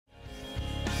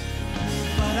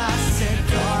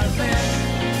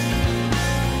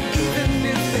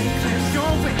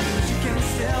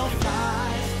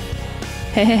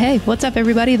Hey, what's up,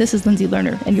 everybody? This is Lindsey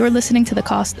Lerner, and you're listening to The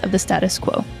Cost of the Status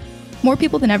Quo. More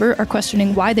people than ever are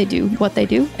questioning why they do what they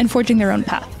do and forging their own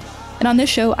path. And on this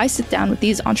show, I sit down with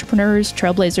these entrepreneurs,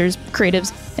 trailblazers,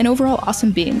 creatives, and overall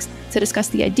awesome beings to discuss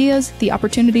the ideas, the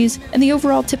opportunities, and the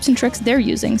overall tips and tricks they're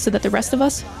using so that the rest of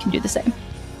us can do the same.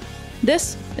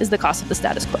 This is The Cost of the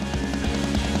Status Quo.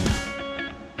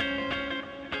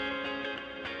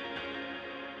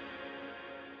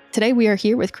 Today, we are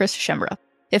here with Chris Schembra.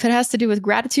 If it has to do with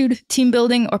gratitude, team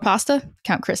building, or pasta,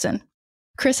 count Chris in.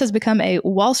 Chris has become a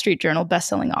Wall Street Journal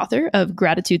bestselling author of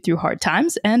Gratitude Through Hard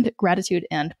Times and Gratitude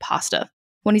and Pasta.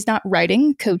 When he's not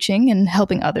writing, coaching, and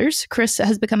helping others, Chris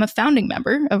has become a founding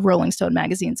member of Rolling Stone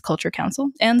Magazine's Culture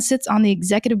Council and sits on the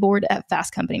executive board at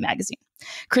Fast Company magazine.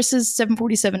 Chris's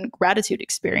 747 gratitude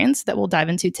experience that we'll dive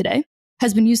into today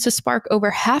has been used to spark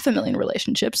over 500,000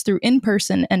 relationships through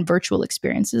in-person and virtual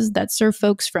experiences that serve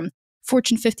folks from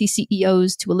Fortune 50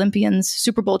 CEOs to Olympians,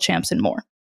 Super Bowl champs, and more.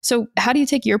 So how do you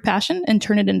take your passion and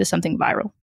turn it into something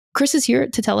viral? Chris is here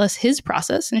to tell us his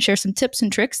process and share some tips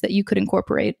and tricks that you could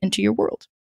incorporate into your world.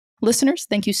 Listeners,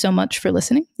 thank you so much for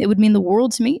listening. It would mean the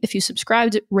world to me if you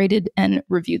subscribed, rated, and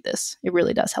reviewed this. It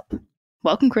really does help.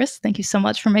 Welcome, Chris. Thank you so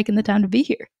much for making the time to be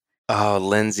here. Oh,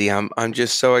 Lindsey, I'm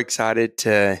just so excited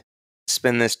to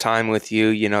spend this time with you.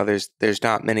 You know, there's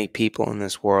not many people in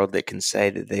this world that can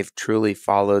say that they've truly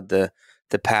followed the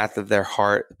path of their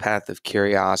heart, the path of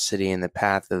curiosity, and the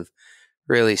path of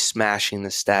really smashing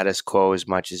the status quo as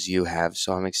much as you have.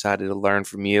 So I'm excited to learn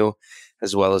from you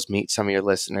as well as meet some of your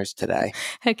listeners today.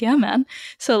 Heck yeah, man.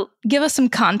 So give us some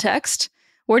context.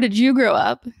 Where did you grow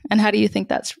up, and how do you think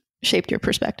that's shaped your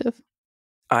perspective?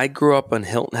 I grew up on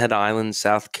Hilton Head Island,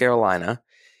 South Carolina,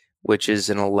 which is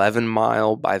an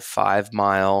 11-mile by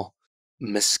 5-mile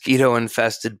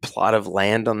mosquito-infested plot of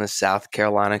land on the South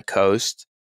Carolina coast.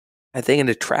 I think it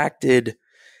attracted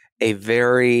a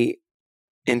very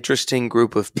interesting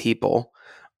group of people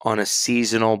on a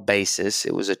seasonal basis.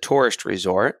 It was a tourist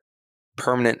resort,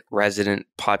 permanent resident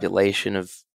population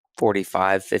of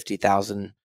 45,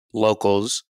 50,000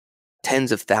 locals,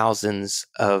 tens of thousands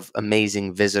of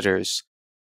amazing visitors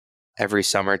every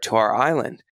summer to our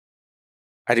island.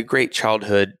 I had a great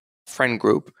childhood friend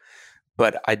group,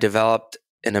 but I developed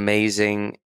an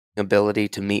amazing ability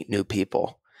to meet new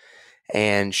people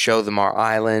and show them our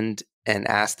island and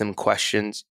ask them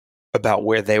questions about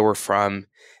where they were from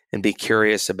and be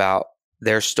curious about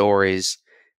their stories.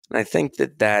 And I think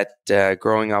that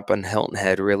growing up on Hilton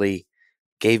Head really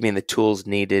gave me the tools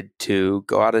needed to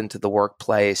go out into the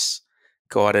workplace,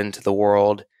 go out into the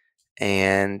world,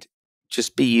 and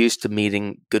just be used to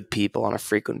meeting good people on a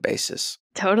frequent basis.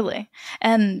 Totally.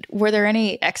 And were there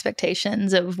any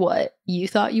expectations of what you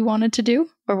thought you wanted to do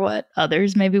or what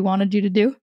others maybe wanted you to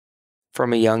do?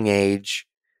 From a young age,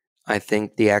 I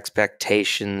think the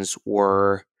expectations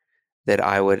were that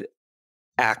I would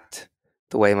act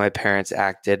the way my parents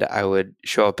acted. I would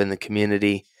show up in the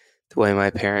community the way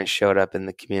my parents showed up in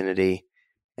the community.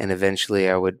 And eventually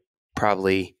I would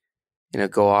probably,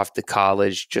 go off to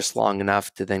college just long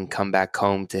enough to then come back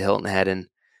home to Hilton Head and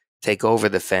take over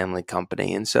the family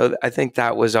company. And so I think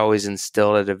that was always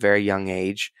instilled at a very young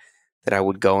age, that I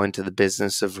would go into the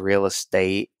business of real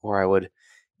estate, or I would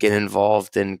get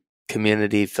involved in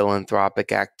community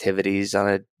philanthropic activities on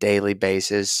a daily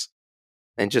basis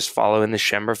and just follow in the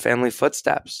Schembra family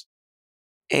footsteps.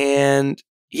 And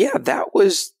yeah, that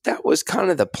was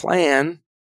kind of the plan.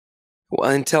 Well,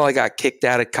 until I got kicked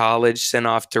out of college, sent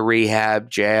off to rehab,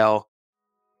 jail,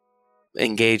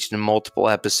 engaged in multiple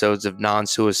episodes of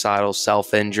non-suicidal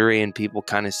self-injury, and people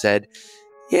kind of said,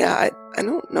 yeah, I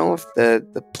don't know if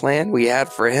the plan we had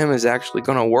for him is actually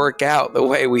going to work out the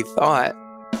way we thought.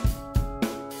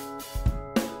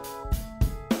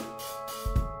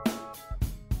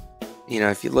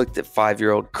 If you looked at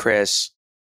 5-year-old Chris,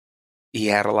 he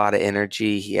had a lot of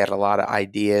energy, he had a lot of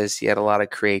ideas, he had a lot of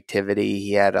creativity,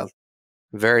 he had a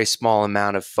very small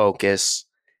amount of focus,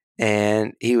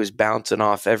 and he was bouncing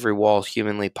off every wall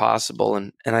humanly possible.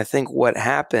 And I think what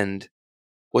happened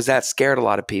was that scared a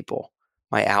lot of people.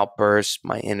 My outbursts,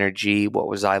 my energy, what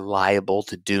was I liable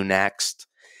to do next?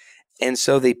 And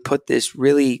so they put this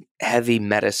really heavy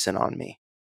medicine on me.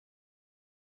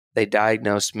 They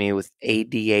diagnosed me with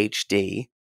ADHD.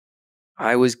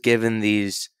 I was given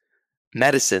these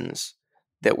medicines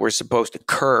that were supposed to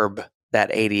curb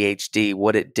that ADHD.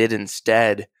 What it did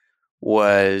instead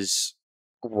was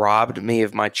robbed me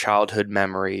of my childhood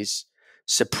memories,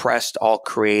 suppressed all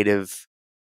creative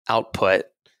output,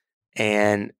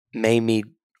 and made me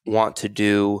want to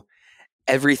do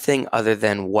everything other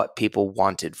than what people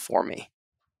wanted for me.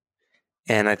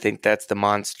 And I think that's the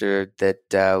monster that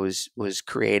was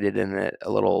created in a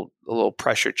little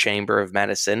pressure chamber of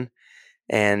medicine.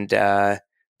 And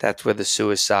that's where the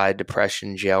suicide,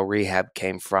 depression, jail, rehab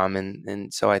came from.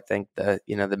 And so I think the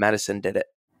medicine did it.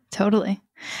 Totally.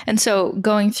 And so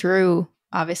going through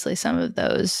obviously some of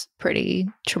those pretty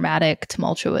traumatic,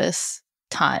 tumultuous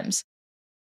times,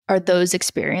 are those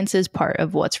experiences part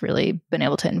of what's really been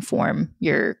able to inform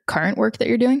your current work that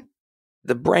you're doing?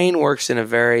 The brain works in a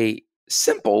very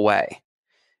simple way.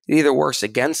 It either works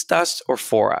against us or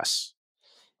for us.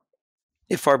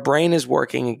 If our brain is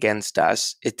working against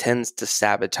us, it tends to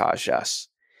sabotage us.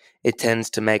 It tends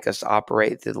to make us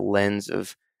operate through the lens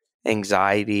of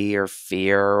anxiety or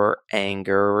fear or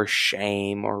anger or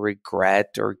shame or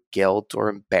regret or guilt or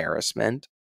embarrassment.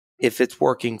 If it's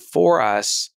working for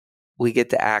us, we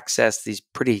get to access these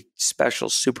pretty special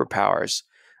superpowers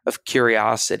of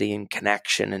curiosity and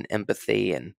connection and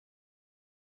empathy and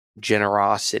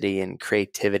generosity and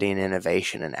creativity and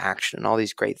innovation and action and all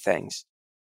these great things.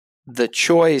 The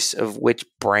choice of which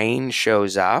brain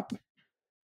shows up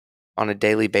on a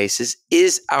daily basis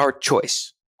is our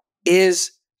choice,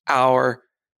 is our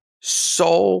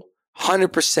sole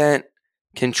 100%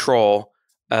 control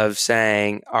of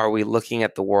saying, are we looking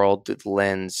at the world through the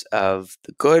lens of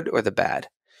the good or the bad?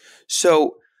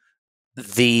 So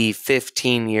the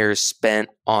 15 years spent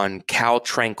on cow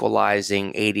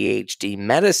tranquilizing ADHD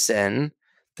medicine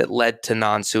that led to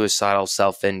non-suicidal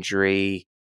self-injury,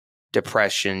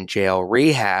 depression, jail,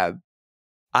 rehab,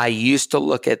 I used to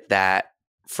look at that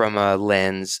from a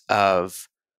lens of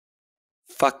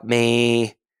fuck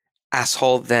me,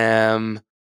 asshole them,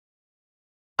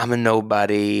 I'm a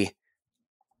nobody.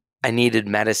 I needed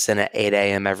medicine at 8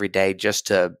 a.m. every day just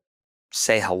to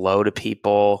say hello to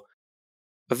people.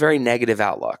 A very negative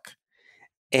outlook.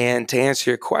 And to answer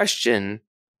your question,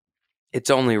 it's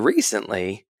only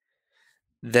recently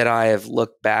that I have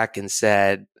looked back and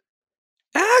said,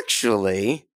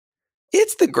 actually,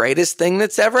 it's the greatest thing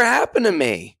that's ever happened to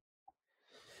me.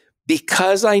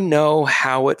 Because I know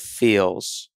how it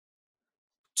feels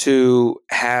to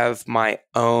have my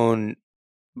own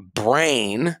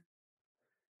brain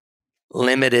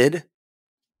limited,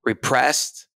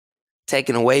 repressed,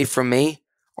 taken away from me,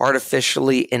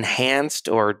 artificially enhanced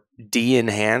or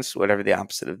de-enhanced, whatever the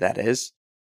opposite of that is.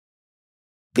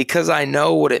 Because I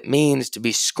know what it means to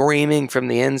be screaming from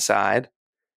the inside,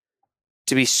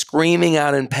 to be screaming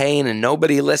out in pain and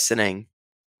nobody listening,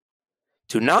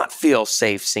 to not feel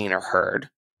safe, seen, or heard.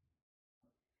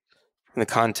 In the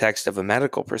context of a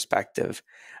medical perspective,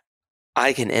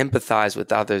 I can empathize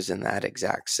with others in that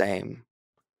exact same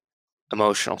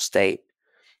emotional state.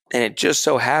 And it just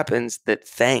so happens that,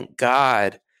 thank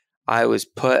God, I was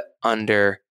put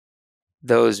under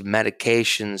those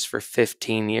medications for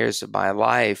 15 years of my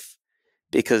life,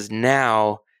 because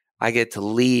now I get to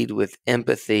lead with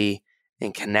empathy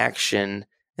and connection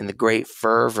and the great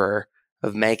fervor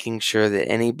of making sure that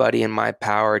anybody in my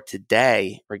power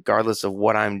today, regardless of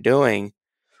what I'm doing,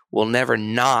 will never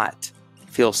not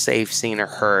feel safe, seen, or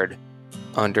heard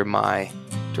under my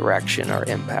direction or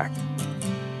impact.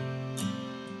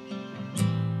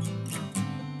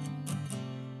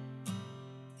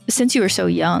 Since you were so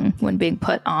young when being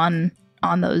put on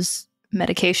those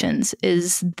medications,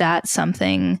 is that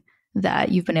something that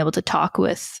you've been able to talk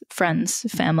with friends,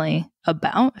 family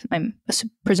about? I'm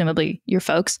presumably your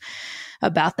folks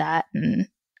about that and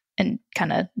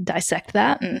kind of dissect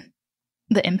that and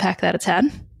the impact that it's had.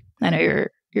 I know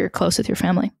you're close with your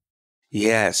family.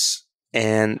 Yes,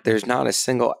 and there's not a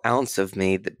single ounce of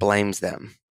me that blames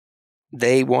them.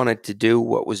 They wanted to do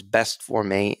what was best for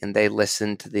me, and they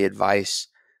listened to the advice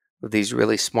of these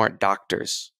really smart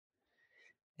doctors.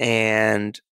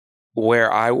 And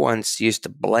where I once used to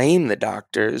blame the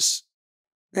doctors,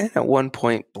 and at one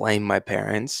point blame my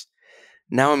parents,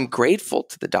 now I'm grateful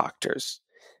to the doctors.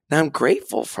 Now I'm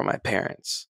grateful for my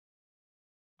parents.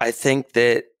 I think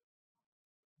that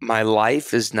my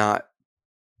life is not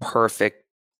perfect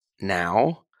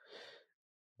now.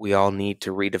 We all need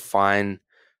to redefine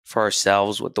for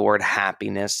ourselves what the word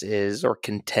happiness is or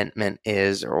contentment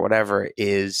is or whatever it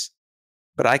is.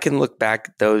 But I can look back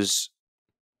at those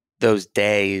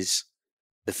days,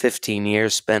 the 15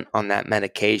 years spent on that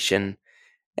medication,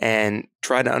 and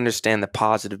try to understand the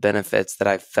positive benefits that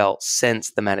I've felt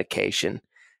since the medication.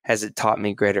 Has it taught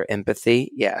me greater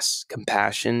empathy? Yes.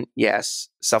 Compassion? Yes.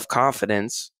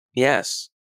 Self-confidence? Yes.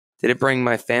 Did it bring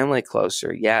my family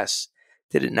closer? Yes.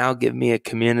 Did it now give me a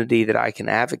community that I can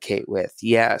advocate with?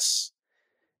 Yes.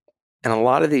 And a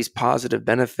lot of these positive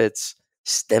benefits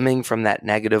stemming from that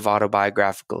negative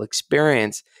autobiographical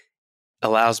experience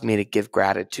allows me to give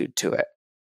gratitude to it.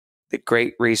 the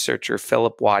great researcher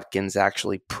Philip Watkins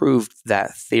actually proved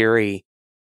that theory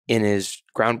in his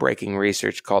groundbreaking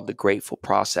research called the grateful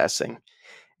processing.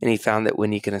 And he found that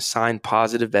when you can assign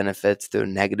positive benefits to a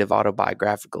negative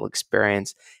autobiographical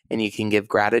experience and you can give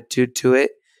gratitude to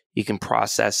it, you can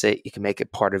process it, you can make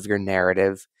it part of your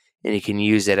narrative, and you can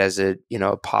use it as a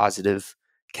positive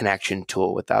connection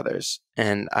tool with others.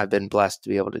 And I've been blessed to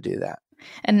be able to do that.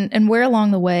 And where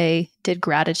along the way did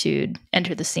gratitude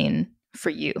enter the scene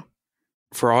for you?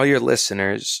 For all your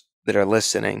listeners that are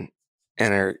listening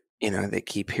and are, they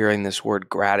keep hearing this word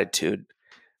gratitude,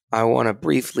 I want to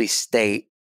briefly state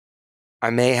I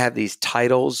may have these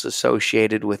titles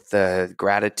associated with the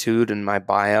gratitude in my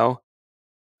bio.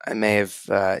 I may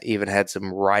have even had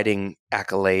some writing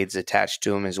accolades attached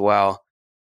to them as well.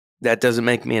 That doesn't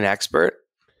make me an expert.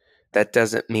 That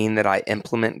doesn't mean that I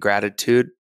implement gratitude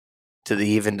to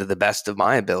the best of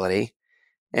my ability.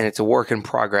 And it's a work in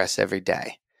progress every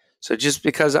day. So just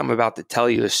because I'm about to tell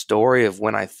you a story of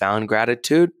when I found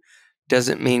gratitude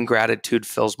doesn't mean gratitude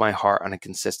fills my heart on a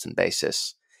consistent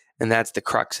basis. And that's the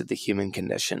crux of the human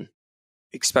condition,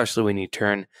 especially when you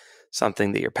turn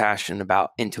something that you're passionate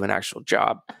about into an actual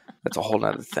job. That's a whole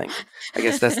nother thing. I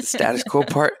guess that's the status quo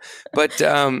part. But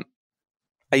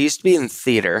I used to be in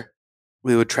theater.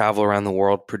 We would travel around the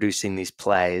world producing these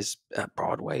plays,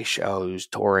 Broadway shows,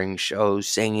 touring shows,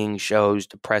 singing shows,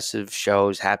 depressive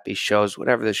shows, happy shows,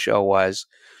 whatever the show was.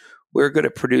 We were good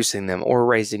at producing them or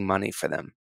raising money for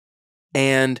them.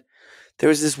 And there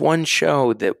was this one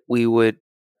show that we would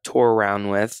tour around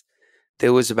with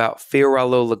that was about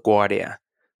Fiorello LaGuardia,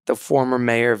 the former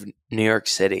mayor of New York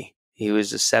City. He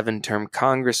was a 7-term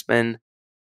congressman,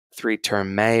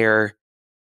 3-term mayor.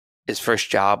 His first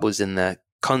job was in the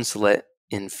consulate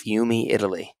in Fiume,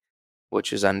 Italy,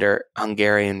 which was under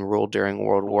Hungarian rule during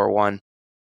World War I.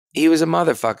 He was a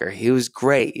motherfucker. He was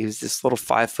great. He was this little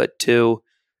 5'2"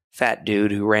 fat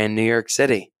dude who ran New York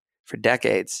City for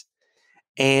decades.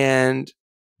 And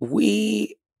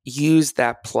we used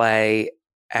that play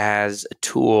as a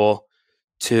tool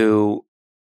to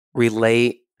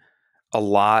relate a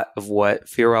lot of what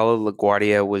Fiorello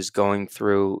LaGuardia was going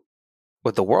through,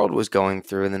 what the world was going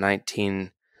through in the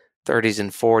 1930s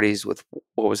and 40s with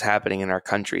what was happening in our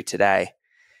country today.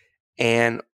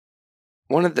 And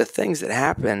one of the things that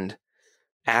happened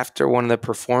after one of the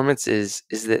performances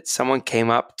is that someone came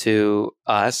up to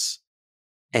us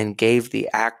and gave the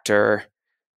actor,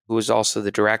 who was also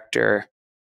the director,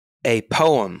 a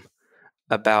poem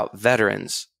about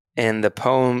veterans. And the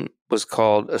poem was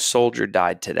called A Soldier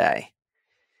Died Today.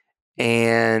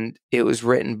 And it was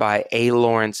written by A.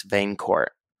 Lawrence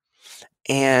Vaincourt.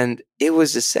 And it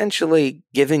was essentially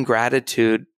giving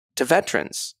gratitude to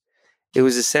veterans. It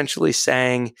was essentially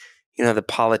saying, the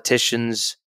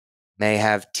politicians may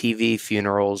have TV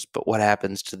funerals, but what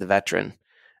happens to the veteran?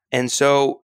 And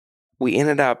so we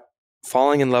ended up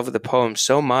falling in love with the poem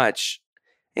so much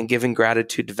and giving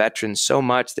gratitude to veterans so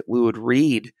much that we would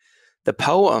read the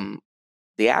poem.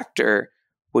 The actor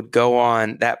would go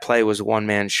on, that play was a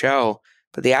one-man show,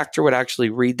 but the actor would actually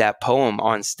read that poem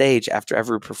on stage after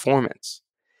every performance.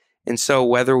 And so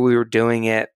whether we were doing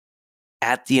it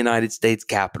at the United States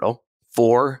Capitol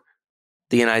for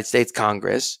the United States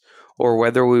Congress, or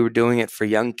whether we were doing it for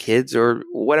young kids or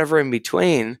whatever in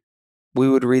between, we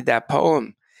would read that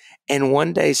poem. And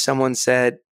one day someone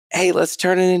said, hey, let's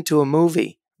turn it into a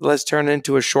movie. Let's turn it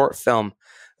into a short film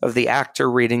of the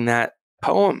actor reading that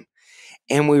poem.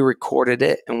 And we recorded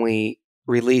it and we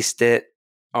released it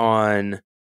on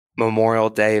Memorial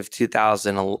Day of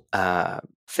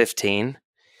 2015.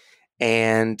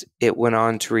 And it went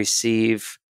on to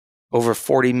receive over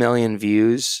 40 million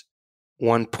views,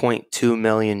 1.2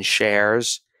 million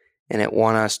shares, and it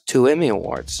won us 2 Emmy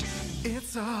Awards.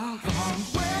 It's a long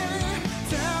way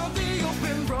down the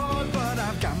open road, but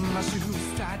I've got my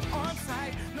shoes tied on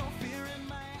tight, no fear in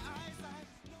my eyesight.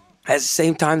 At the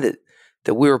same time that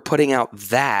we were putting out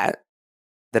that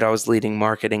I was leading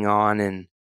marketing on and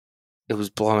it was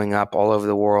blowing up all over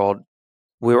the world,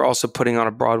 we were also putting on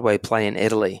a Broadway play in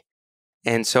Italy.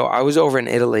 And so I was over in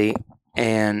Italy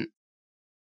and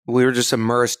we were just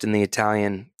immersed in the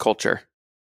Italian culture.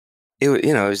 It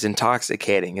was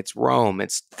intoxicating. It's Rome.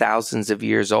 It's thousands of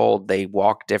years old. They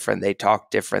walk different. They talk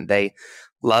different. They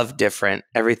love different.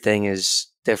 Everything is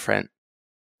different.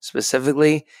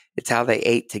 Specifically, it's how they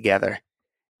ate together.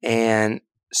 And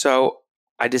so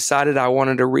I decided I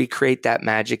wanted to recreate that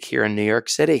magic here in New York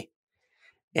City.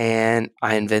 And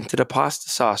I invented a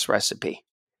pasta sauce recipe.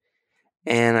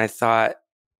 And I thought,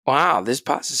 wow, this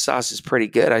pasta sauce is pretty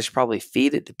good. I should probably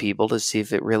feed it to people to see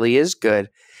if it really is good.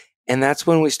 And that's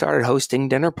when we started hosting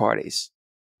dinner parties.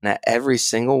 And at every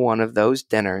single one of those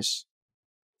dinners,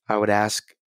 I would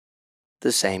ask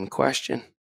the same question.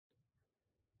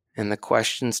 And the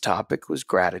question's topic was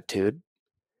gratitude.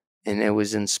 And it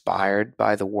was inspired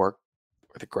by the work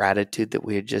or the gratitude that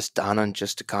we had just done on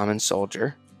Just a Common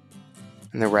Soldier.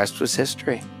 And the rest was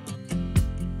history.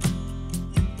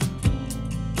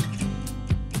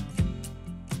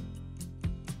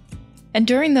 And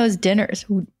during those dinners,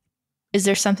 is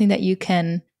there something that you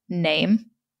can name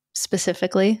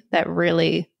specifically that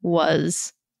really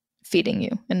was feeding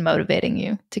you and motivating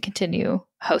you to continue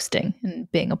hosting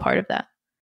and being a part of that?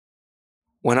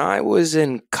 When I was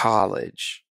in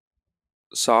college,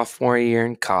 sophomore year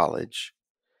in college,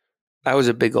 I was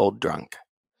a big old drunk.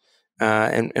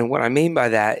 And what I mean by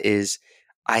that is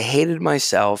I hated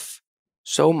myself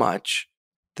so much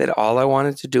that all I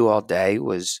wanted to do all day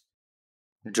was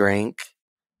drink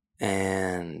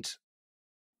and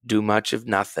do much of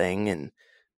nothing and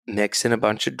mix in a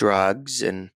bunch of drugs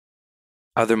and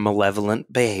other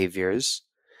malevolent behaviors.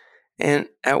 And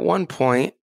at one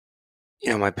point,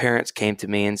 my parents came to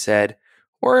me and said,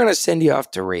 "We're going to send you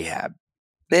off to rehab.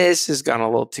 This has gone a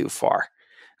little too far."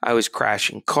 I was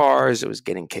crashing cars. I was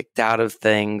getting kicked out of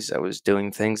things. I was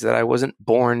doing things that I wasn't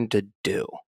born to do.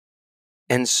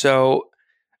 And so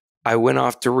I went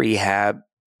off to rehab,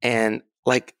 and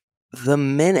like the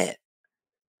minute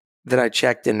that I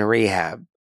checked into rehab,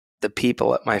 the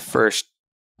people at my first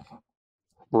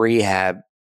rehab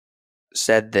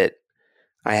said that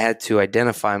I had to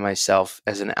identify myself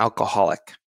as an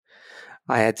alcoholic.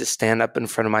 I had to stand up in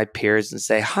front of my peers and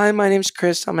say, "Hi, my name's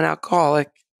Chris. I'm an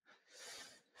alcoholic."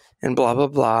 And blah, blah,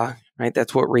 blah, right?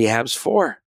 That's what rehab's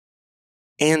for.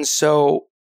 And so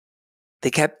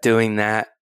they kept doing that.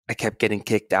 I kept getting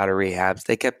kicked out of rehabs.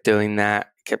 They kept doing that.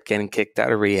 I kept getting kicked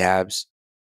out of rehabs.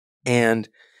 And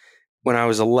when I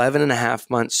was 11 and a half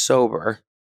months sober,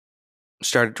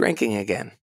 started drinking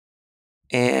again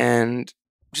and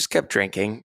just kept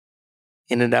drinking.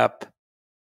 Ended up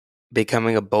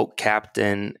becoming a boat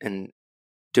captain and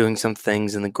doing some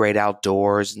things in the great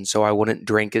outdoors. And so I wouldn't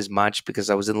drink as much because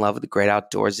I was in love with the great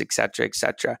outdoors, et cetera, et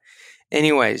cetera.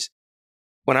 Anyways,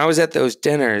 when I was at those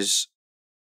dinners,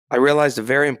 I realized a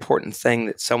very important thing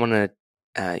that someone,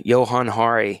 Johann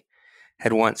Hari,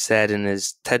 had once said in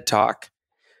his TED Talk,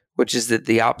 which is that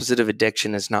the opposite of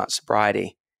addiction is not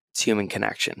sobriety, it's human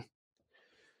connection.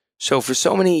 So for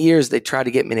so many years, they tried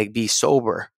to get me to be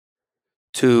sober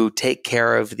to take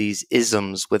care of these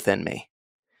isms within me,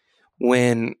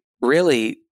 when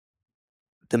really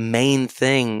the main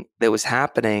thing that was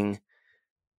happening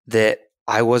that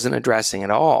I wasn't addressing at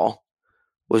all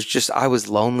was just I was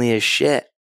lonely as shit.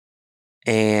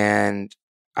 And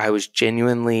I was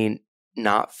genuinely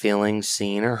not feeling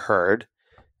seen or heard.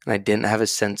 And I didn't have a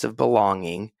sense of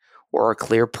belonging or a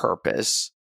clear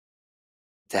purpose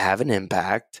to have an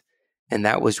impact. And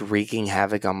that was wreaking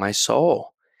havoc on my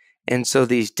soul. And so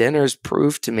these dinners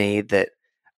proved to me that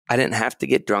I didn't have to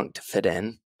get drunk to fit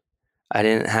in. I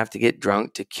didn't have to get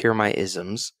drunk to cure my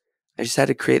isms. I just had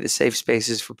to create the safe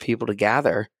spaces for people to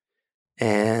gather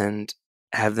and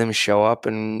have them show up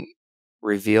and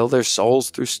reveal their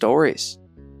souls through stories.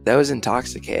 That was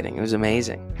intoxicating. It was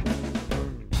amazing.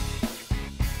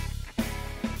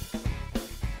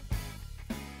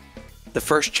 The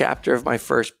first chapter of my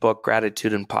first book,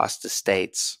 Gratitude and Pasta,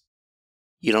 states,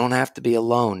 "You don't have to be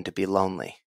alone to be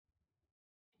lonely.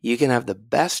 You can have the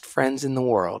best friends in the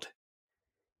world,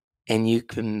 and you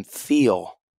can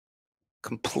feel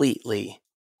completely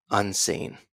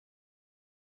unseen."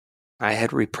 I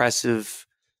had repressive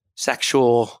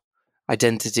sexual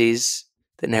identities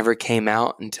that never came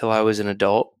out until I was an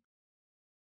adult.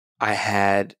 I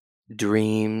had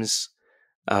dreams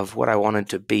of what I wanted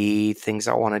to be, things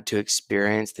I wanted to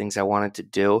experience, things I wanted to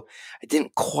do. I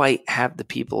didn't quite have the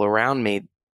people around me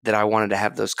that I wanted to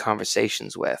have those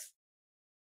conversations with.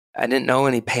 I didn't know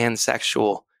any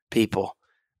pansexual people.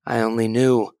 I only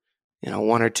knew,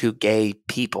 one or two gay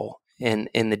people in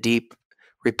the deep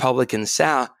Republican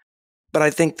South. But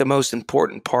I think the most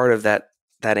important part of that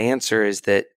answer is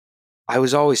that I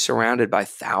was always surrounded by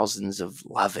thousands of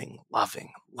loving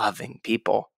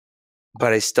people,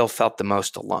 but I still felt the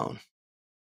most alone.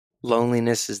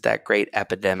 Loneliness is that great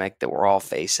epidemic that we're all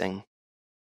facing.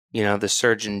 The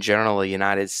Surgeon General of the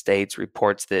United States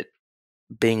reports that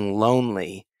being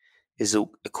lonely is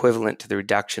equivalent to the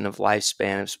reduction of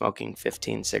lifespan of smoking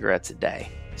 15 cigarettes a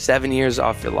day. 7 years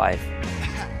off your life.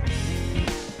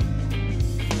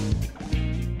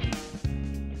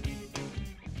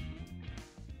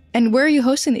 And where are you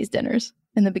hosting these dinners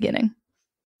in the beginning?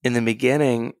 In the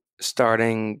beginning,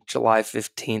 starting July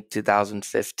 15th,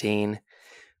 2015,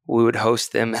 we would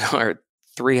host them in our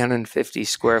 350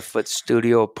 square foot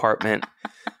studio apartment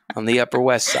on the Upper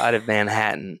West Side of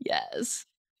Manhattan. Yes.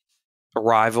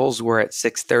 Arrivals were at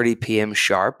 6:30 p.m.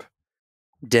 sharp.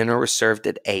 Dinner was served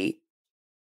at 8.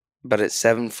 But at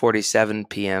 7:47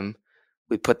 p.m.,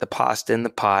 we put the pasta in the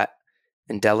pot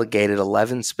and delegated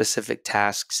 11 specific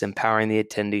tasks, empowering the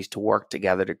attendees to work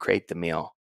together to create the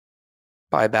meal.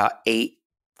 By about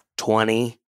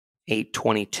 8:20,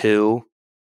 8:22,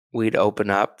 we'd open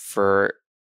up for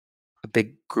a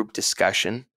big group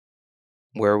discussion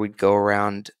where we'd go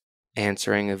around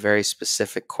answering a very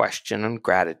specific question on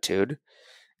gratitude.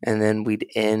 And then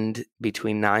we'd end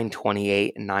between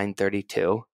 9:28 and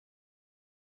 9:32.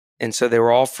 And so they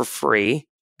were all for free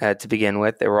to begin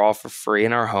with. They were all for free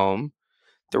in our home.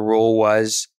 The rule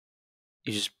was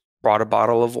you just brought a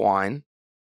bottle of wine.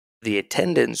 The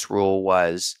attendance rule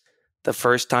was the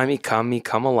first time you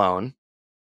come alone.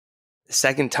 The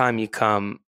second time you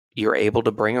come, you're able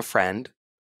to bring a friend.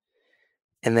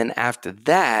 And then after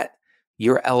that,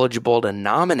 you're eligible to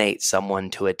nominate someone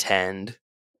to attend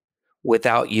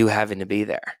without you having to be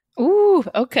there. Ooh,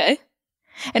 okay.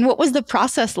 And what was the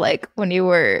process like when you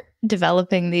were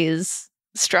developing these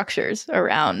structures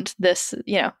around this?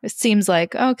 It seems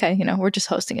like, okay, we're just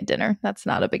hosting a dinner. That's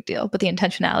not a big deal. But the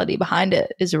intentionality behind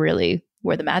it is really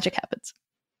where the magic happens.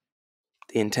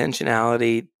 The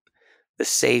intentionality, the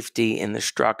safety, and the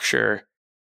structure.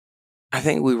 I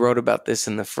think we wrote about this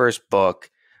in the first book.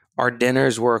 Our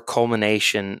dinners were a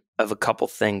culmination of a couple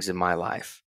things in my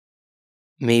life.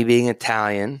 Me being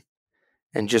Italian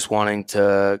and just wanting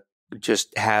to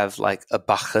just have like a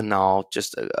bacchanal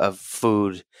just of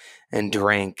food and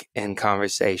drink and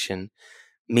conversation.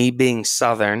 Me being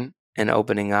Southern and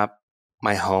opening up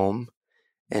my home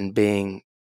and being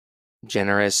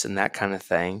generous and that kind of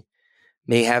thing.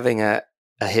 Me having a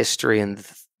history in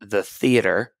the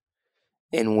theater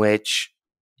in which,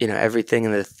 everything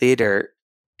in the theater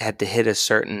had to hit a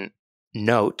certain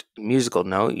note, musical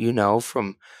note,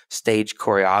 from stage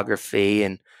choreography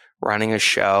and running a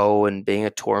show and being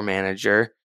a tour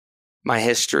manager. My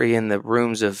history in the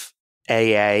rooms of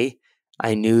AA,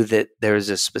 I knew that there was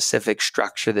a specific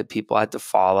structure that people had to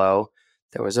follow.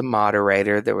 There was a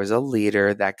moderator, there was a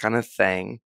leader, that kind of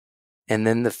thing. And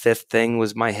then the fifth thing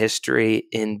was my history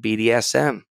in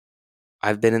BDSM.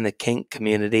 I've been in the kink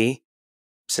community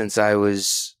since I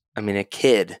was, a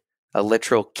kid, a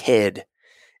literal kid.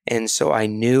 And so I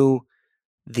knew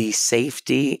the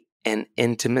safety and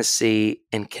intimacy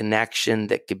and connection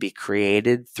that could be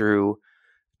created through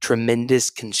tremendous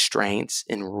constraints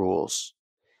and rules.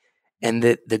 And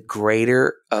that the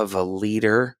greater of a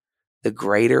leader, the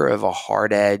greater of a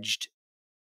hard-edged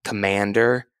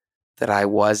commander that I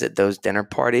was at those dinner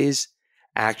parties,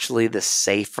 actually the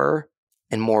safer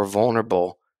and more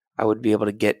vulnerable I would be able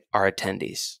to get our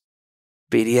attendees.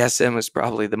 BDSM is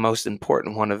probably the most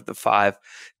important one of the 5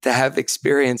 to have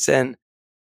experience in.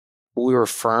 We were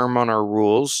firm on our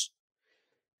rules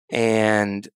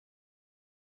and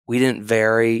we didn't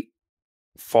vary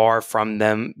far from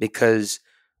them, because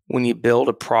when you build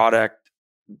a product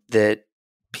that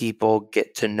people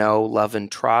get to know, love, and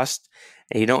trust,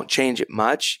 and you don't change it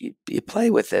much, you play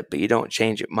with it, but you don't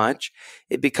change it much,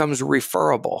 it becomes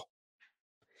referable.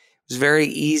 It's very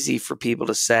easy for people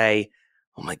to say,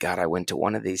 oh my God, I went to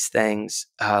one of these things.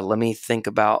 Let me think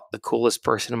about the coolest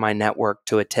person in my network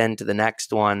to attend to the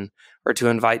next one or to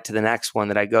invite to the next one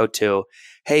that I go to.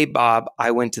 Hey, Bob,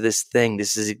 I went to this thing.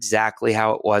 This is exactly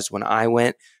how it was when I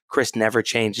went. Chris never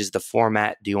changes the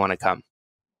format. Do you want to come?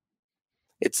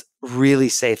 It's really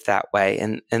safe that way.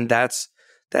 And that's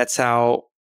how,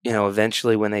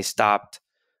 eventually when they stopped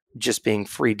just being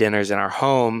free dinners in our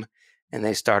home and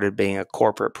they started being a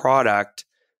corporate product,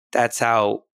 that's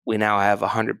how we now have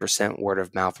 100% word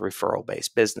of mouth referral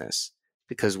based business,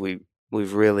 because we've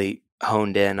really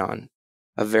honed in on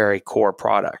a very core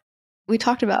product. We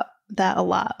talked about that a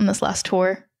lot on this last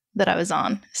tour that I was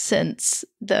on, since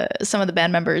some of the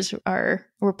band members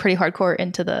were pretty hardcore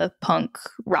into the punk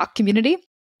rock community.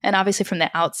 And obviously from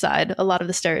the outside, a lot of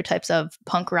the stereotypes of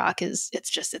punk rock it's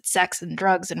sex and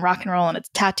drugs and rock and roll, and it's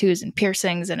tattoos and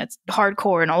piercings and it's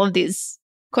hardcore and all of these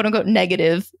quote unquote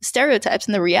negative stereotypes.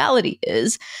 And the reality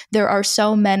is there are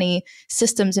so many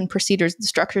systems and procedures and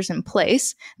structures in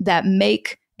place that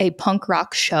make a punk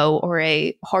rock show or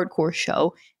a hardcore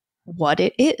show what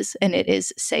it is. And it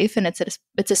is safe, and it's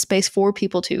a space for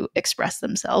people to express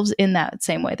themselves in that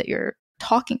same way that you're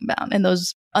talking about, and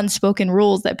those unspoken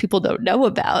rules that people don't know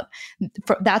about.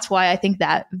 That's why I think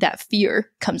that fear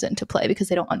comes into play, because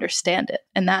they don't understand it.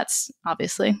 And that's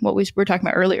obviously what we were talking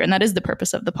about earlier. And that is the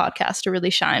purpose of the podcast, to really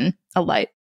shine a light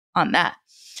on that.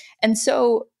 And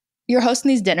so you're hosting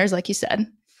these dinners, like you said.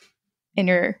 in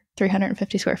your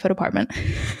 350 square foot apartment.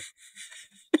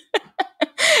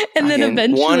 And then Again,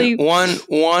 eventually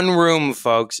one room,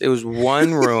 folks. It was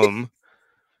one room.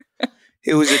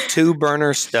 It was a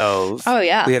 2-burner stove. Oh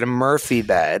yeah. We had a Murphy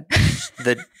bed.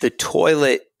 The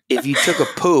toilet, if you took a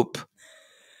poop,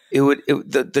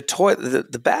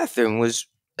 the bathroom was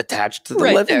attached to the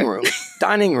Right living there. room,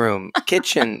 dining room,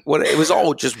 kitchen. It was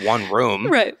all just one room.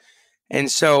 Right. And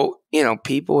so,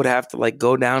 people would have to like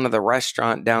go down to the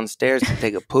restaurant downstairs to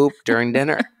take a poop during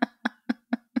dinner.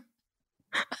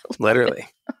 Literally.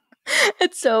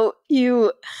 And so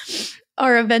you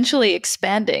are eventually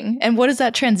expanding. And what is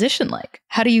that transition like?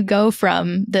 How do you go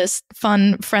from this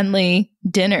fun, friendly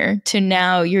dinner to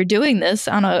now you're doing this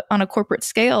on a corporate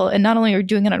scale? And not only are you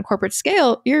doing it on a corporate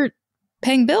scale, you're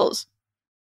paying bills.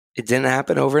 It didn't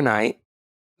happen overnight.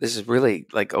 This is really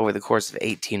like over the course of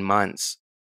 18 months.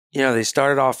 They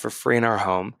started off for free in our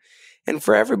home. And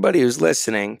for everybody who's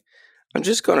listening, I'm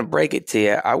just going to break it to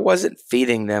you. I wasn't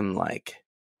feeding them like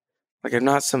I'm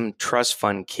not some trust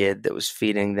fund kid that was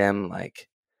feeding them like,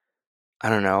 I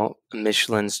don't know, a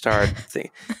Michelin starred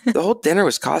thing. The whole dinner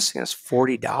was costing us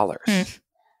 $40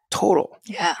 total.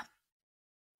 Yeah.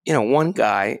 One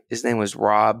guy, his name was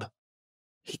Rob.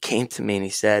 He came to me and he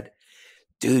said,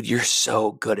 dude, you're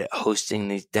so good at hosting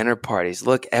these dinner parties.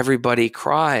 Look, everybody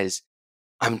cries.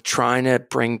 I'm trying to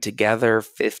bring together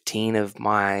 15 of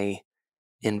my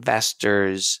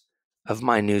investors of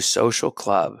my new social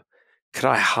club. Could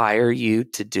I hire you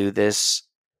to do this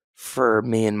for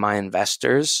me and my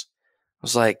investors? I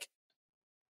was like,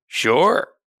 sure.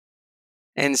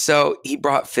 And so he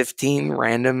brought 15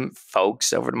 random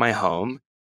folks over to my home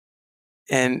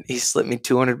and he slipped me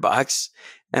 $200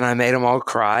 and I made them all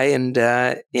cry. And,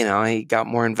 he got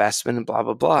more investment and blah,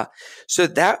 blah, blah. So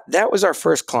that was our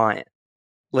first client,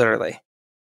 literally.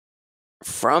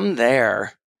 From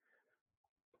there,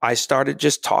 I started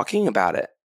just talking about it.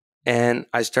 And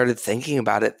I started thinking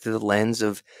about it through the lens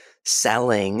of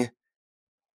selling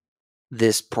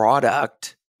this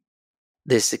product,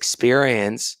 this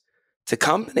experience to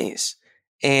companies.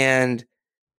 And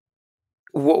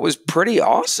what was pretty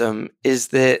awesome is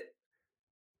that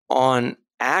on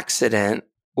accident,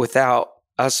 without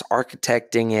us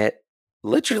architecting it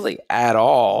literally at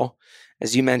all,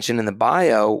 as you mentioned in the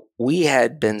bio, we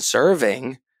had been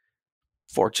serving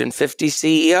Fortune 50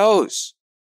 CEOs,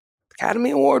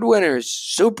 Academy Award winners,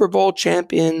 Super Bowl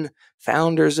champion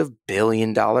founders of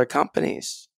billion-dollar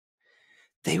companies.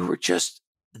 They were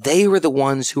the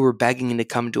ones who were begging to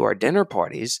come to our dinner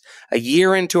parties. A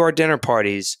year into our dinner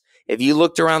parties, if you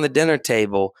looked around the dinner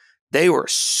table, they were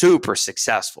super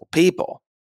successful people.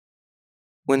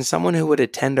 When someone who would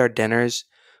attend our dinners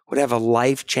would have a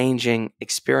life-changing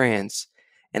experience,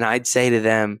 and I'd say to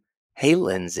them, hey,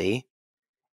 Lindsey,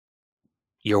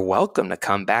 you're welcome to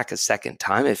come back a second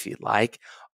time if you'd like.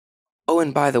 Oh,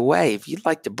 and by the way, if you'd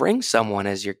like to bring someone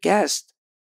as your guest,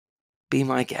 be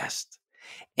my guest.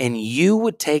 And you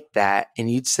would take that and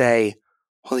you'd say,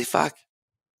 holy fuck,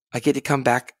 I get to come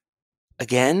back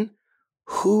again?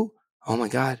 Who? Oh my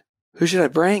God, who should I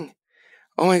bring?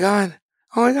 Oh my God,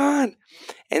 oh my God.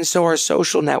 And so our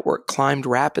social network climbed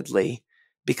rapidly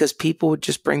because people would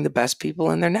just bring the best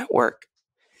people in their network.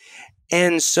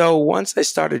 And so once I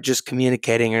started just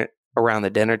communicating it around the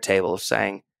dinner table of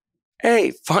saying,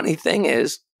 hey, funny thing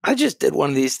is, I just did one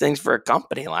of these things for a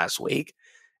company last week.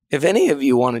 If any of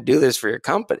you want to do this for your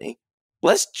company,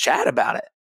 let's chat about it.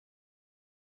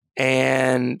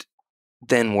 And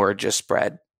then word just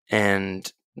spread. And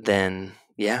then,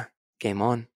 game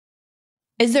on.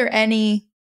 Is there any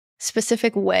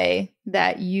specific way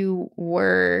that you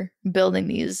were building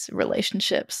these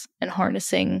relationships and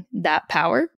harnessing that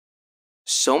power?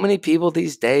 So many people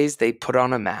these days, they put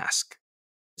on a mask.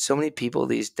 So many people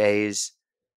these days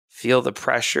feel the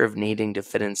pressure of needing to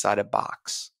fit inside a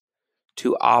box,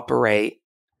 to operate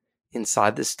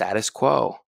inside the status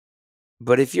quo.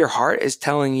 But if your heart is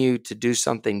telling you to do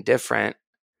something different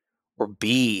or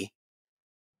be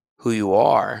who you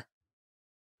are,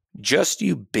 just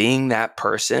you being that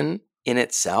person in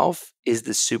itself is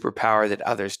the superpower that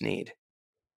others need.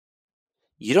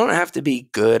 You don't have to be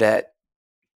good at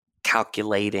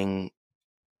calculating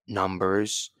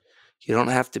numbers. You don't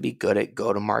have to be good at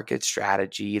go-to-market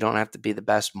strategy. You don't have to be the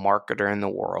best marketer in the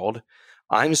world.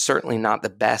 I'm certainly not the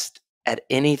best at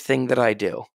anything that I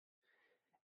do,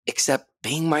 except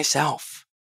being myself.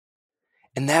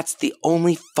 And that's the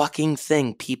only fucking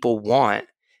thing people want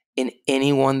in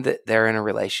anyone that they're in a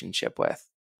relationship with.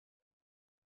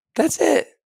 That's it.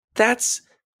 That's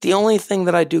the only thing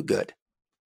that I do good.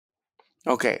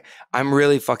 Okay, I'm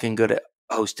really fucking good at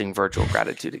hosting virtual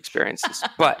gratitude experiences,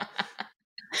 but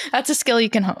That's a skill you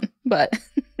can hone, but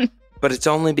But it's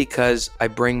only because I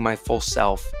bring my full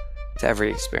self to every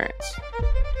experience.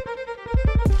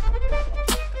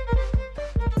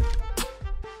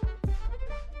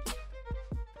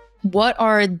 what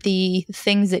are the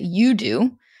things that you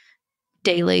do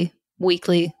daily,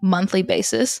 weekly, monthly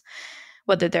basis,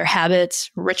 whether they're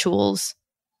habits, rituals,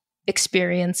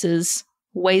 experiences,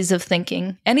 ways of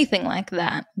thinking, anything like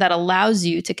that, that allows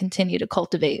you to continue to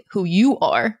cultivate who you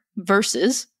are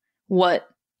versus what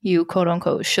you quote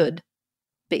unquote should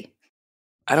be?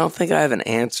 I don't think I have an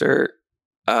answer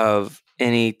of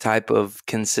any type of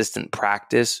consistent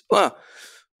practice. Well,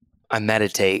 I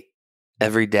meditate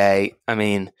every day. I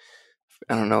mean,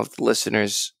 I don't know if the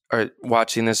listeners are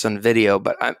watching this on video,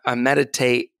 but I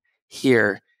meditate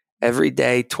here every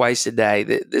day, twice a day.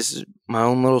 This is my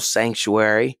own little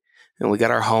sanctuary. And we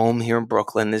got our home here in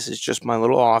Brooklyn. This is just my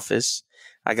little office.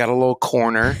 I got a little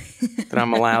corner that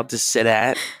I'm allowed to sit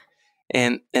at.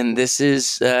 And this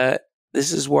is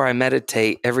where I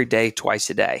meditate every day, twice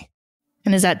a day.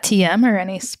 And is that TM or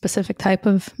any specific type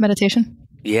of meditation?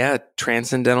 Yeah,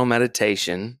 transcendental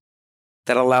meditation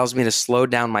that allows me to slow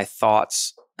down my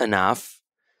thoughts enough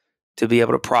to be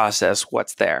able to process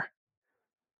what's there.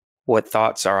 What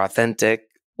thoughts are authentic,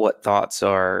 what thoughts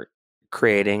are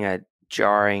creating a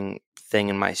jarring thing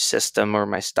in my system or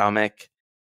my stomach.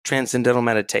 Transcendental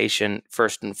meditation,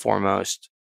 first and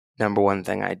foremost, number one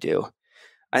thing I do.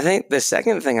 I think the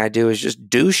second thing I do is just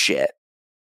do shit.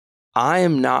 I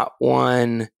am not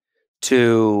one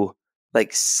to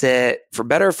sit, for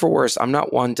better or for worse, I'm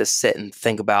not one to sit and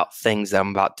think about things that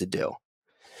I'm about to do.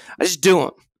 I just do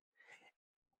them.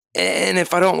 And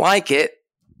if I don't like it,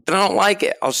 then I don't like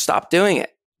it. I'll stop doing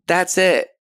it. That's it.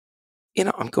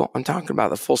 I'm talking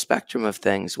about the full spectrum of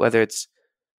things, whether it's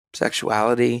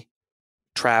sexuality,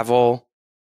 travel,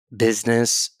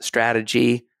 business,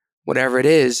 strategy, whatever it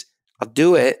is, I'll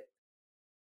do it.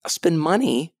 I'll spend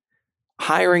money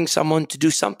hiring someone to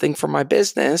do something for my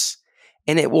business,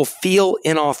 and it will feel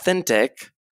inauthentic.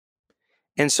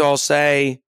 And so I'll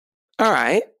say, all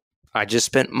right, I just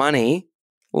spent money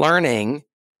learning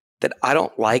that I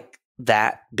don't like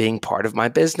that being part of my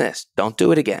business. Don't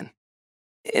do it again.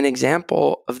 An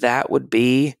example of that would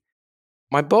be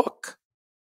my book.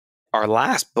 Our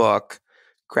last book,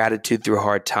 Gratitude Through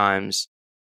Hard Times,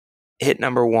 hit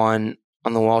number 1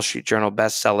 on the Wall Street Journal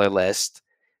bestseller list.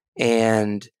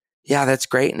 And yeah, that's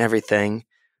great and everything.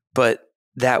 But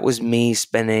that was me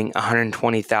spending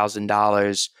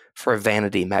 $120,000 for a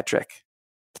vanity metric.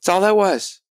 That's all that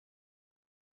was.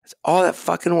 That's all that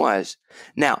fucking was.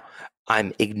 Now,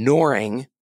 I'm ignoring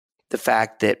the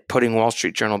fact that putting Wall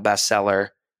Street Journal bestseller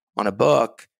on a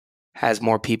book has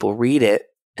more people read it.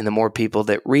 And the more people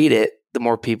that read it, the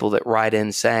more people that write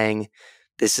in saying,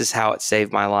 this is how it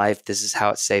saved my life. This is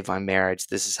how it saved my marriage.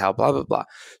 This is how blah, blah, blah.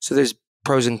 So there's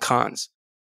pros and cons.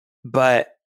 But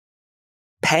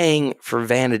paying for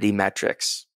vanity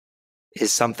metrics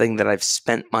is something that I've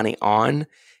spent money on,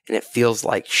 and it feels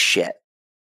like shit.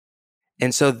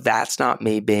 And so that's not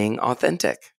me being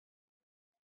authentic.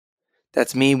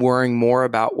 That's me worrying more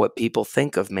about what people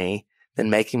think of me than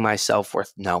making myself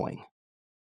worth knowing.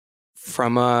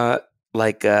 From a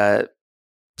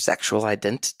sexual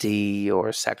identity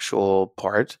or sexual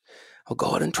part, I'll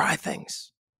go out and try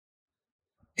things.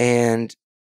 And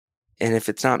if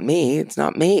it's not me, it's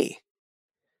not me.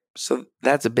 So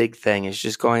that's a big thing, is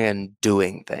just going and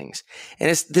doing things. And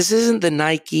this isn't the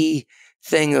Nike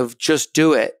thing of just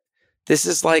do it. This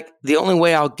is like the only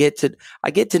way I get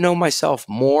to know myself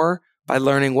more by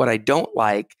learning what I don't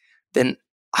like than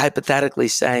hypothetically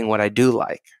saying what I do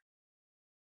like.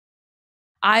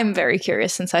 I'm very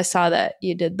curious, since I saw that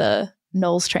you did the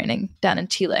NOLS training down in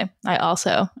Chile.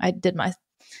 I did my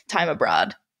time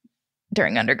abroad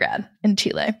during undergrad in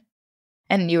Chile.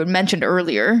 And you had mentioned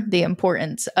earlier the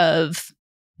importance of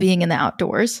being in the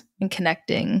outdoors and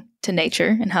connecting to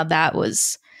nature, and how that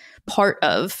was part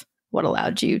of what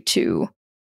allowed you to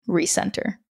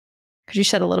recenter. Could you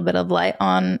shed a little bit of light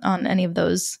on any of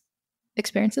those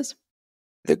experiences?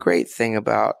 The great thing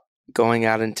about going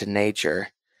out into nature,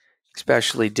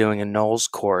 especially doing a NOLS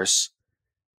course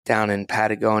down in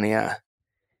Patagonia,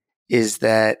 is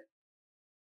that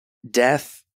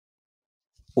death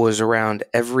was around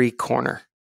every corner.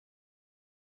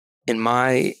 In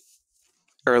my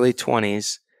early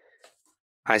 20s,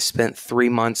 I spent 3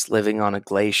 months living on a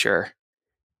glacier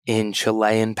in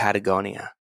Chilean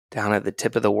Patagonia, down at the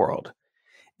tip of the world.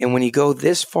 And when you go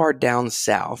this far down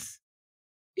south,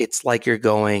 it's like you're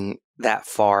going that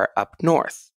far up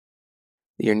north.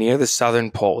 You're near the southern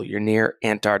pole. You're near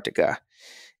Antarctica.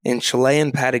 And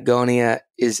Chilean Patagonia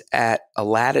is at a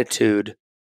latitude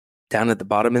down at the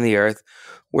bottom of the earth,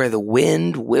 where the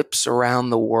wind whips around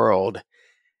the world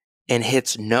and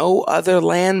hits no other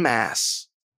landmass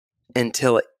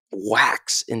until it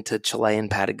whacks into Chilean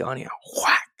Patagonia.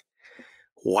 Whack,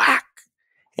 whack.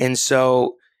 And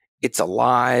so it's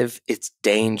alive, it's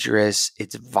dangerous,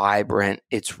 it's vibrant,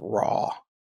 it's raw.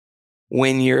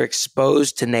 When you're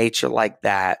exposed to nature like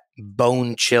that,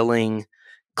 bone-chilling,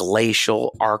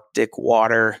 glacial Arctic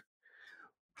water,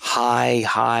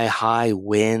 high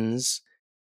winds,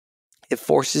 it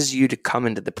forces you to come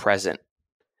into the present.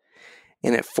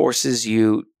 And it forces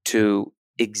you to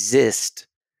exist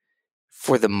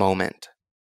for the moment.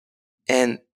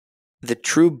 And the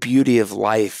true beauty of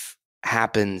life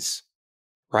happens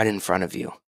right in front of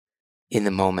you in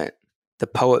the moment. The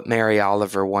poet Mary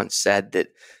Oliver once said that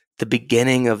the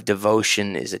beginning of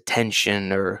devotion is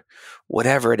attention or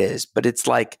whatever it is, but it's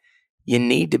like you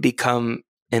need to become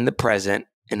in the present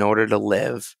in order to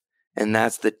live. And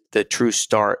that's the true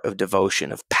start of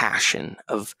devotion, of passion,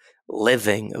 of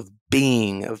living, of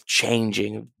being, of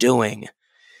changing, of doing.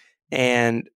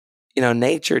 And,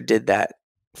 nature did that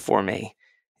for me.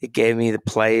 It gave me the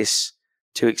place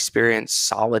to experience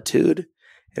solitude.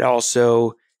 It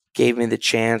also gave me the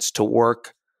chance to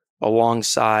work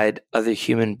alongside other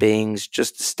human beings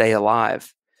just to stay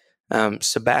alive.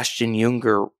 Sebastian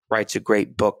Junger writes a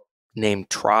great book named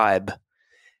Tribe.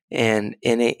 And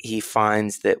in it, he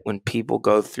finds that when people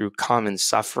go through common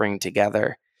suffering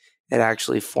together, it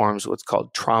actually forms what's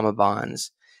called trauma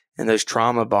bonds. And those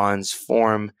trauma bonds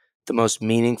form the most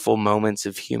meaningful moments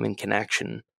of human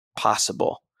connection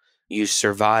possible. You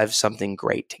survive something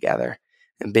great together.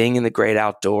 And being in the great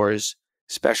outdoors,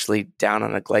 especially down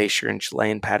on a glacier in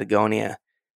Chilean Patagonia,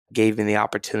 gave me the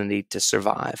opportunity to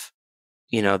survive.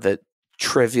 The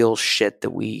trivial shit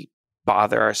that we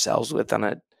bother ourselves with on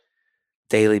a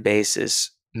daily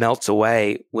basis melts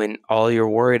away when all you're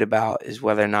worried about is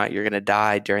whether or not you're going to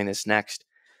die during this next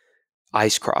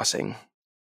ice crossing.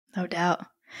 No doubt.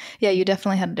 Yeah, you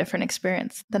definitely had a different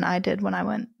experience than I did when I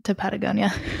went to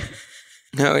Patagonia.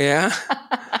 Oh, yeah?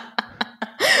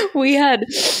 We had,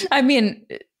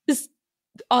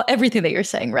 everything that you're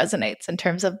saying resonates in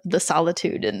terms of the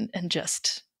solitude and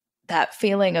just that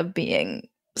feeling of being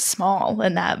small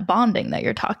and that bonding that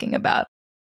you're talking about.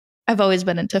 I've always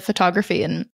been into photography,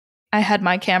 and I had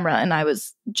my camera and I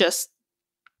was just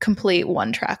complete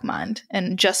one-track mind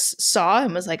and just saw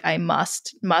and was like, I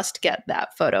must get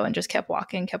that photo, and just kept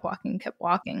walking,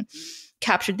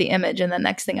 captured the image. And the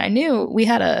next thing I knew, we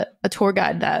had a tour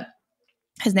guide that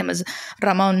his name was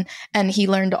Ramon, and he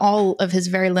learned all of his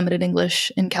very limited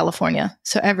English in California.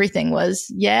 So everything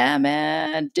was, yeah,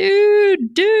 man, dude.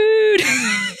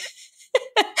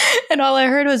 And all I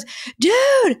heard was,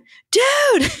 dude.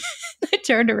 I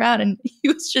turned around and he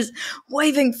was just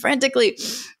waving frantically.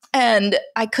 And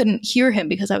I couldn't hear him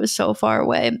because I was so far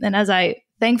away. And as I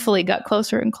thankfully got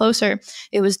closer and closer,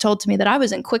 it was told to me that I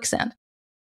was in quicksand.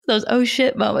 Those oh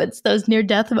shit moments, those near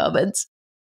death moments,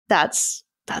 that's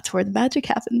where the magic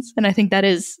happens. And I think that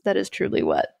is truly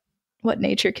what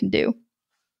nature can do.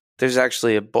 There's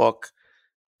actually a book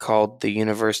called The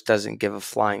Universe Doesn't Give a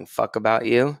Flying Fuck About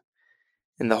You.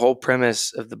 And the whole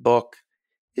premise of the book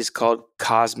is called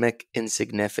Cosmic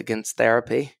Insignificance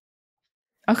Therapy.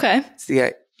 Okay. See,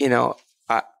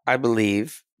 I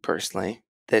believe personally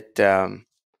that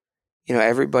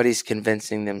everybody's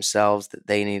convincing themselves that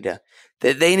they need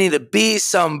to be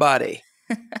somebody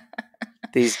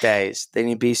these days. They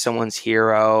need to be someone's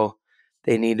hero.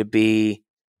 They need to be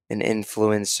an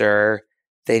influencer.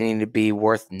 They need to be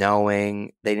worth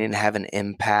knowing. They need to have an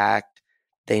impact.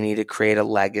 They need to create a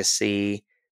legacy.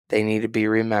 They need to be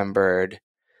remembered.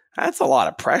 That's a lot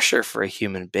of pressure for a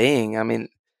human being. I mean,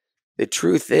 the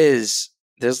truth is,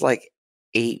 there's like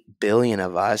 8 billion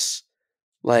of us.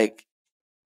 Like,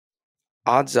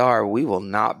 odds are we will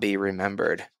not be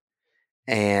remembered,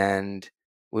 and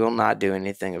we will not do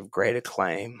anything of great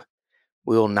acclaim.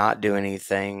 We will not do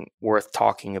anything worth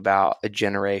talking about a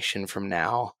generation from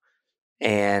now.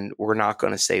 And we're not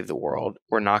going to save the world.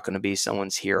 We're not going to be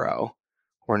someone's hero.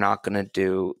 We're not going to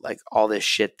do like all this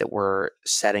shit that we're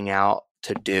setting out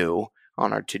to do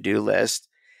on our to-do list.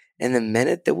 And the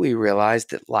minute that we realize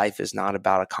that life is not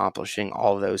about accomplishing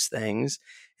all those things,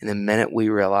 and the minute we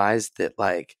realize that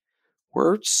like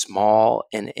we're small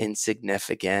and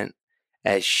insignificant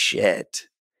as shit,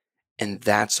 and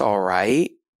that's all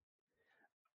right,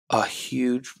 a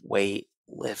huge weight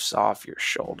lifts off your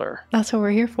shoulder. That's what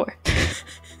we're here for.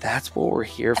 That's what we're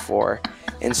here for.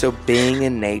 And so being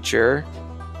in nature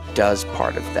does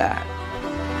part of that.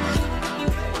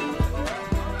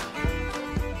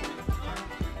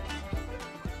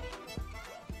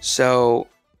 So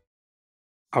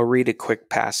I'll read a quick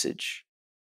passage.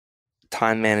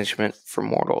 Time management for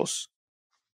mortals.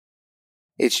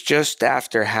 It's just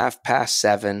after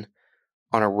 7:30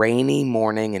 on a rainy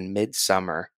morning in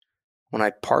midsummer when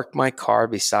I park my car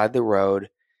beside the road,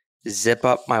 zip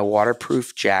up my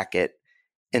waterproof jacket,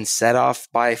 and set off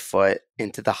by foot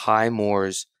into the high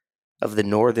moors of the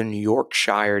northern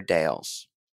Yorkshire Dales.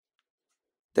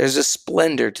 There's a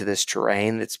splendor to this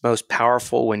terrain that's most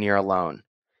powerful when you're alone,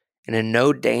 and in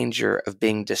no danger of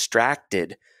being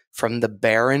distracted from the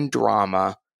barren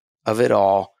drama of it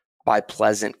all by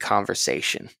pleasant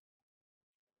conversation.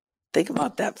 Think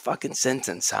about that fucking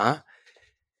sentence, huh?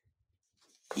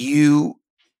 You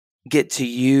get to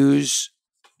use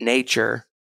nature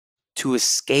to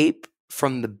escape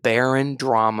from the barren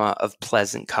drama of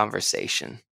pleasant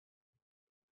conversation.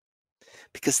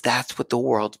 Because that's what the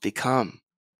world's become.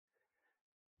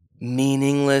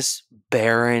 Meaningless,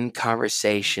 barren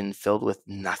conversation filled with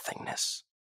nothingness.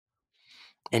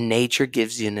 And nature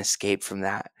gives you an escape from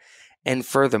that. And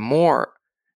furthermore,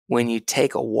 when you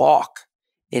take a walk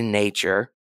in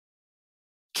nature,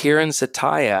 Kiran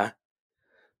Satya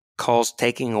calls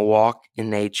taking a walk in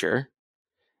nature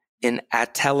an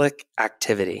atelic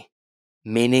activity,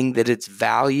 meaning that its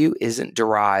value isn't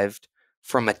derived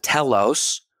from a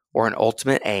telos or an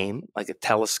ultimate aim, like a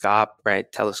telescope,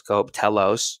 right? Telescope,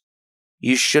 telos.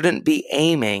 You shouldn't be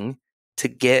aiming to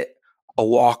get a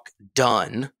walk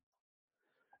done,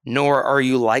 nor are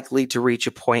you likely to reach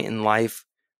a point in life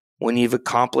when you've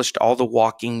accomplished all the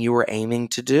walking you were aiming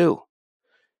to do.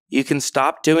 You can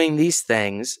stop doing these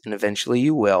things, and eventually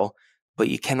you will, but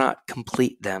you cannot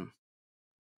complete them.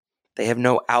 They have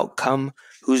no outcome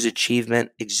whose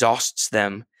achievement exhausts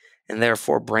them and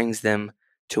therefore brings them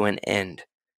to an end.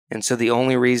 And so the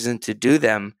only reason to do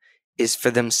them is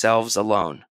for themselves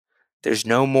alone. There's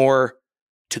no more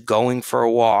to going for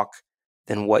a walk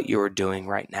than what you are doing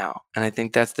right now. And I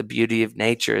think that's the beauty of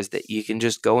nature, is that you can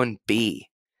just go and be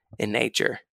in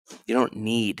nature. You don't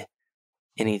need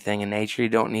anything in nature. You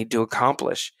don't need to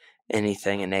accomplish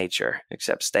anything in nature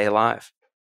except stay alive.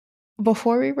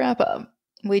 Before we wrap up,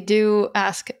 we do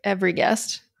ask every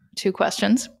guest 2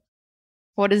 questions.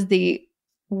 What is the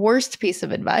worst piece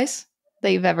of advice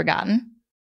that you've ever gotten?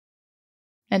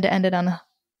 And to end it on a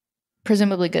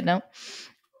presumably good note,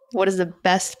 what is the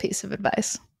best piece of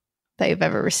advice that you've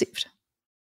ever received?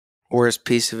 Worst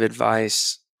piece of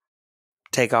advice: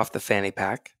 take off the fanny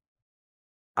pack.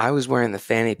 I was wearing the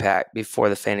fanny pack before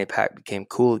the fanny pack became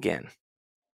cool again.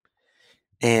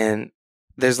 And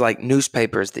there's like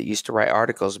newspapers that used to write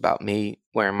articles about me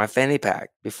wearing my fanny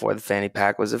pack before the fanny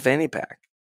pack was a fanny pack.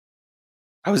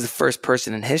 I was the first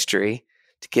person in history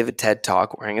to give a TED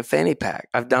Talk wearing a fanny pack.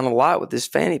 I've done a lot with this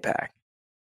fanny pack.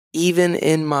 Even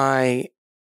in my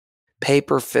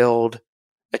paper-filled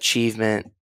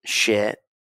achievement shit,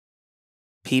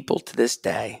 people to this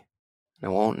day, and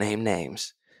I won't name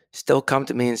names, still come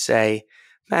to me and say,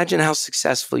 imagine how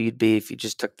successful you'd be if you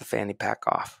just took the fanny pack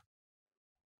off.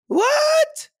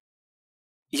 What?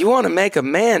 You want to make a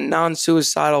man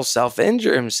non-suicidal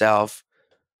self-injure himself?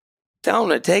 Tell him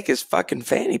to take his fucking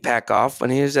fanny pack off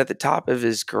when he was at the top of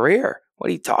his career. What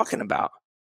are you talking about?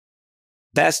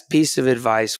 Best piece of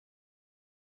advice: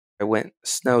 I went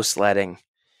snow sledding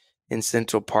in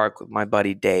Central Park with my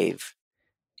buddy Dave.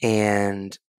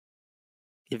 And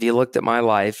if you looked at my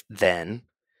life then,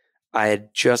 I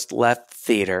had just left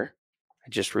theater. I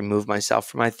just removed myself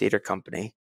from my theater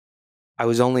company. I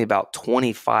was only about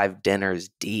 25 dinners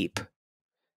deep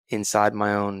inside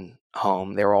my own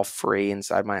home. They were all free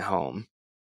inside my home.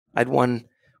 I'd won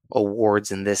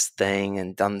awards in this thing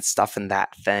and done stuff in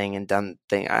that thing and done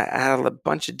thing. I had a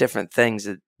bunch of different things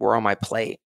that were on my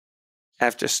plate.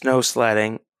 After snow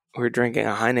sledding, we were drinking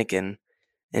a Heineken,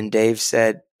 and Dave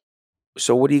said,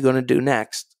 so what are you going to do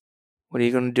next? What are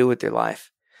you going to do with your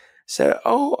life? I said,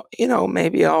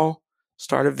 maybe I'll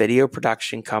start a video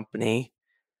production company,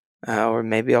 or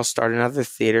maybe I'll start another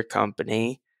theater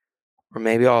company, or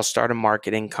maybe I'll start a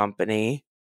marketing company,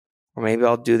 or maybe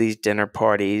I'll do these dinner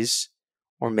parties,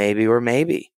 or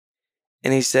maybe.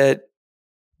 And he said,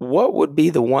 what would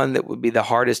be the one that would be the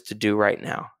hardest to do right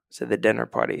now? I said, the dinner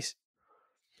parties.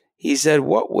 He said,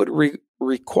 what would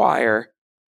require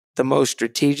the most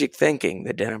strategic thinking?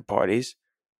 The dinner parties.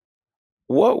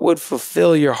 What would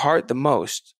fulfill your heart the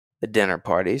most? The dinner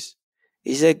parties.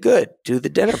 He said, good, do the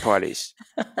dinner parties.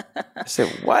 I said,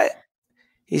 what?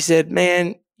 He said,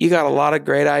 man, you got a lot of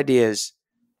great ideas,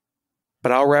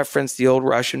 but I'll reference the old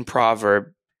Russian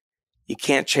proverb: you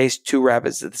can't chase 2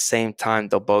 rabbits at the same time.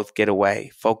 They'll both get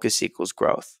away. Focus equals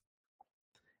growth.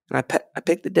 And I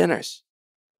picked the dinners.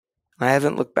 I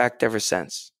haven't looked back ever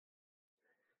since.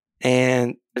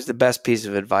 And it's the best piece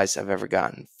of advice I've ever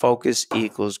gotten. Focus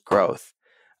equals growth.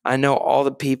 I know all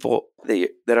the people that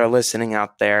are listening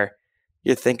out there,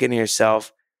 you're thinking to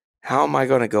yourself, how am I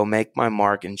going to go make my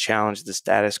mark and challenge the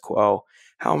status quo?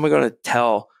 How am I going to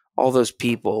tell all those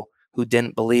people who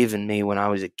didn't believe in me when I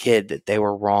was a kid that they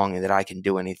were wrong and that I can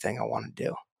do anything I want to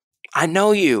do? I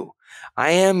know you. I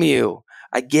am you.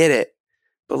 I get it.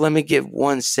 But let me give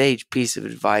one sage piece of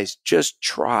advice. Just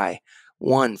try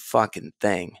one fucking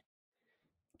thing.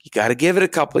 You got to give it a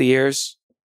couple of years.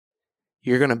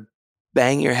 You're going to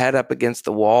bang your head up against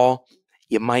the wall.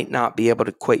 You might not be able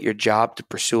to quit your job to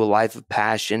pursue a life of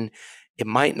passion. It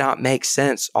might not make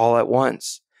sense all at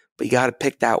once, but you got to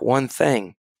pick that one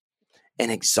thing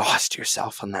and exhaust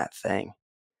yourself on that thing.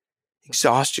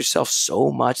 Exhaust yourself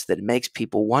so much that it makes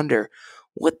people wonder,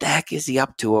 what the heck is he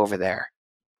up to over there?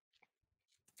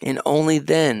 And only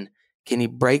then can you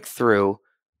break through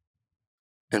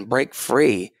and break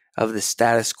free of the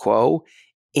status quo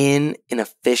in an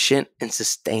efficient and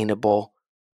sustainable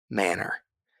manner.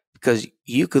 Because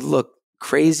you could look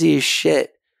crazy as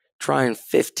shit trying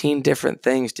 15 different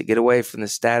things to get away from the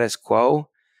status quo,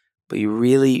 but you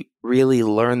really, really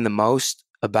learn the most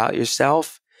about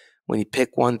yourself when you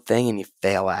pick one thing and you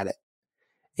fail at it.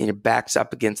 And your back's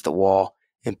up against the wall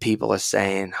and people are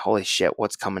saying, holy shit,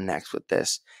 what's coming next with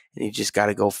this? And you just got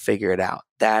to go figure it out.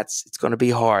 It's going to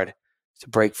be hard to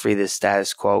break free of this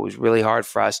status quo. It was really hard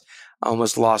for us. I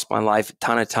almost lost my life a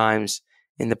ton of times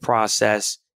in the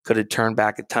process. Could have turned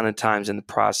back a ton of times in the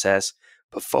process,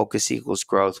 but focus equals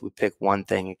growth. We picked one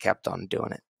thing and kept on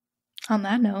doing it. On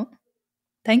that note,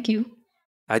 thank you.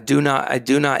 I do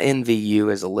not envy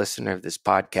you as a listener of this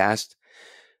podcast.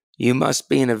 You must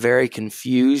be in a very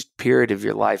confused period of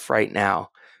your life right now,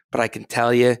 but I can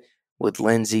tell you with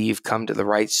Lindsey, you've come to the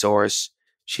right source.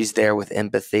 She's there with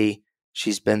empathy.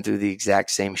 She's been through the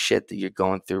exact same shit that you're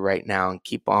going through right now, and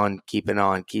keep on keeping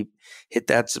on. Hit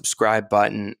that subscribe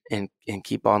button and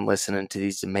keep on listening to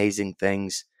these amazing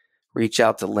things. Reach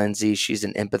out to Lindsey. She's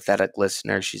an empathetic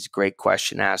listener. She's a great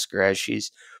question asker, as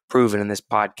she's proven in this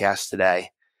podcast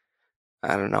today.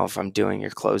 I don't know if I'm doing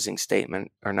your closing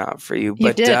statement or not for you,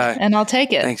 but you did, and I'll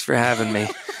take it. Thanks for having me.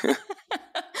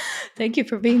 Thank you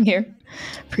for being here.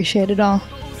 Appreciate it all.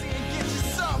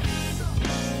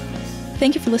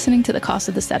 Thank you for listening to The Cost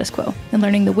of the Status Quo and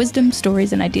learning the wisdom,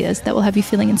 stories, and ideas that will have you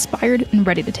feeling inspired and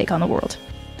ready to take on the world.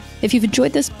 If you've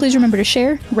enjoyed this, please remember to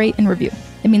share, rate, and review.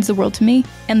 It means the world to me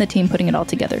and the team putting it all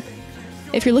together.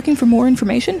 If you're looking for more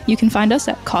information, you can find us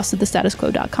at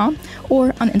costofthestatusquo.com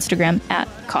or on Instagram at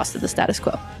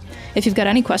costofthestatusquo. If you've got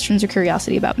any questions or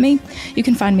curiosity about me, you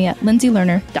can find me at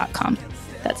lindseylerner.com.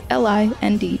 That's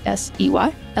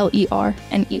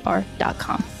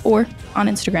LindseyLerner.com or on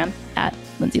Instagram at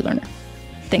Lindsey Lerner.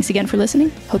 Thanks again for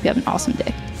listening. Hope you have an awesome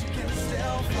day.